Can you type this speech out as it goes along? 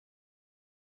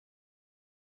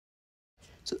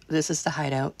So this is the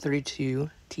Hideout 32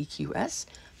 TQS.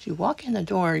 If you walk in the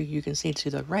door, you can see to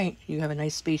the right, you have a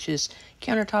nice spacious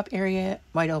countertop area,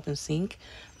 wide open sink.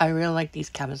 I really like these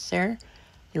cabinets there.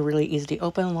 They're really easy to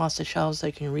open, lots of shelves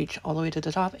that can reach all the way to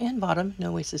the top and bottom,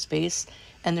 no wasted space,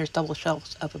 and there's double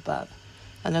shelves up above.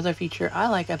 Another feature I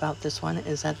like about this one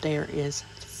is that there is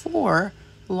 4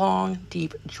 long,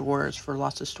 deep drawers for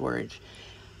lots of storage.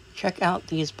 Check out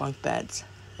these bunk beds.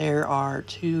 There are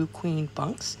 2 queen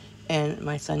bunks, and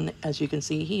my son, as you can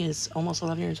see, he is almost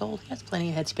 11 years old. He has plenty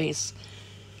of headspace.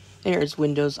 There's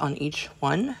windows on each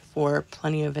one for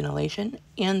plenty of ventilation,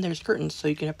 and there's curtains so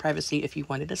you can have privacy if you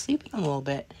wanted to sleep in a little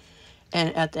bit.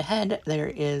 And at the head,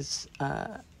 there is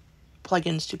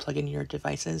plugins to plug in your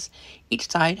devices. Each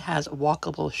side has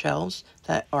walkable shelves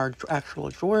that are actual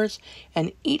drawers,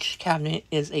 and each cabinet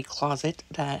is a closet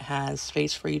that has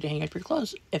space for you to hang up your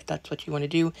clothes if that's what you want to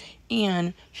do,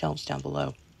 and shelves down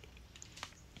below.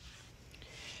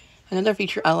 Another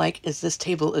feature I like is this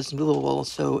table is movable,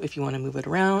 so if you want to move it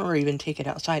around or even take it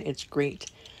outside, it's great.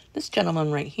 This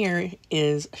gentleman right here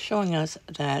is showing us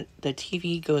that the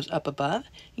TV goes up above.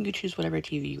 You can choose whatever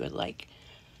TV you would like.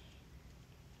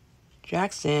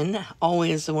 Jackson,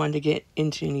 always the one to get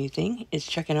into anything, is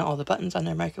checking out all the buttons on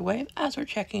their microwave as we're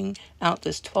checking out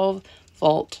this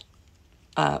 12-volt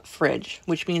fridge,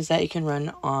 which means that it can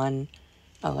run on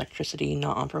electricity,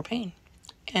 not on propane.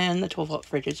 And the 12-volt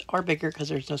fridges are bigger because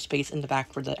there's no space in the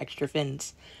back for the extra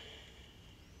fins.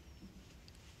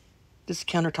 This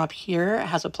countertop here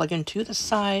has a plug-in to the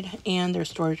side, and there's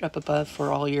storage up above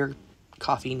for all your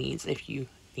coffee needs if you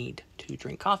need to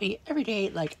drink coffee every day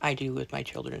like I do with my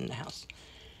children in the house.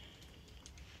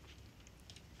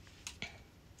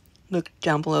 Look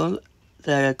down below.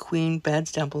 The queen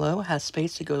beds down below has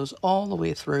space that goes all the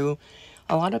way through.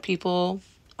 A lot of people,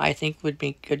 I think, would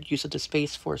make good use of the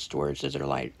space for storage as they're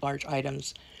large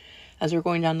items. As we're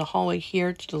going down the hallway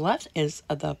here to the left is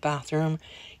the bathroom.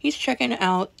 He's checking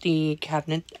out the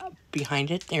cabinet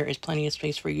behind it. There is plenty of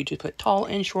space for you to put tall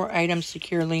and short items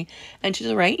securely. And to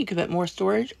the right, you could put more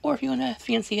storage, or if you want to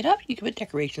fancy it up, you could put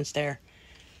decorations there.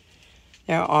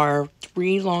 There are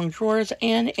 3 long drawers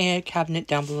and a cabinet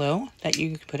down below that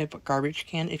you can put a garbage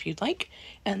can if you'd like.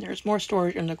 And there's more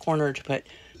storage in the corner to put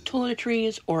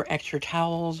toiletries or extra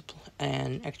towels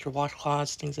and extra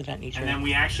washcloths, things of that nature. And then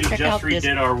we actually just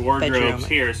redid our wardrobes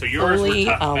here, so yours were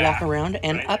tucked back. Walk around,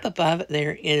 and right up above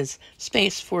there is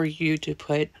space for you to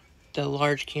put the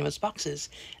large canvas boxes.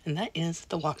 And that is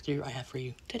the walkthrough I have for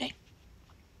you today.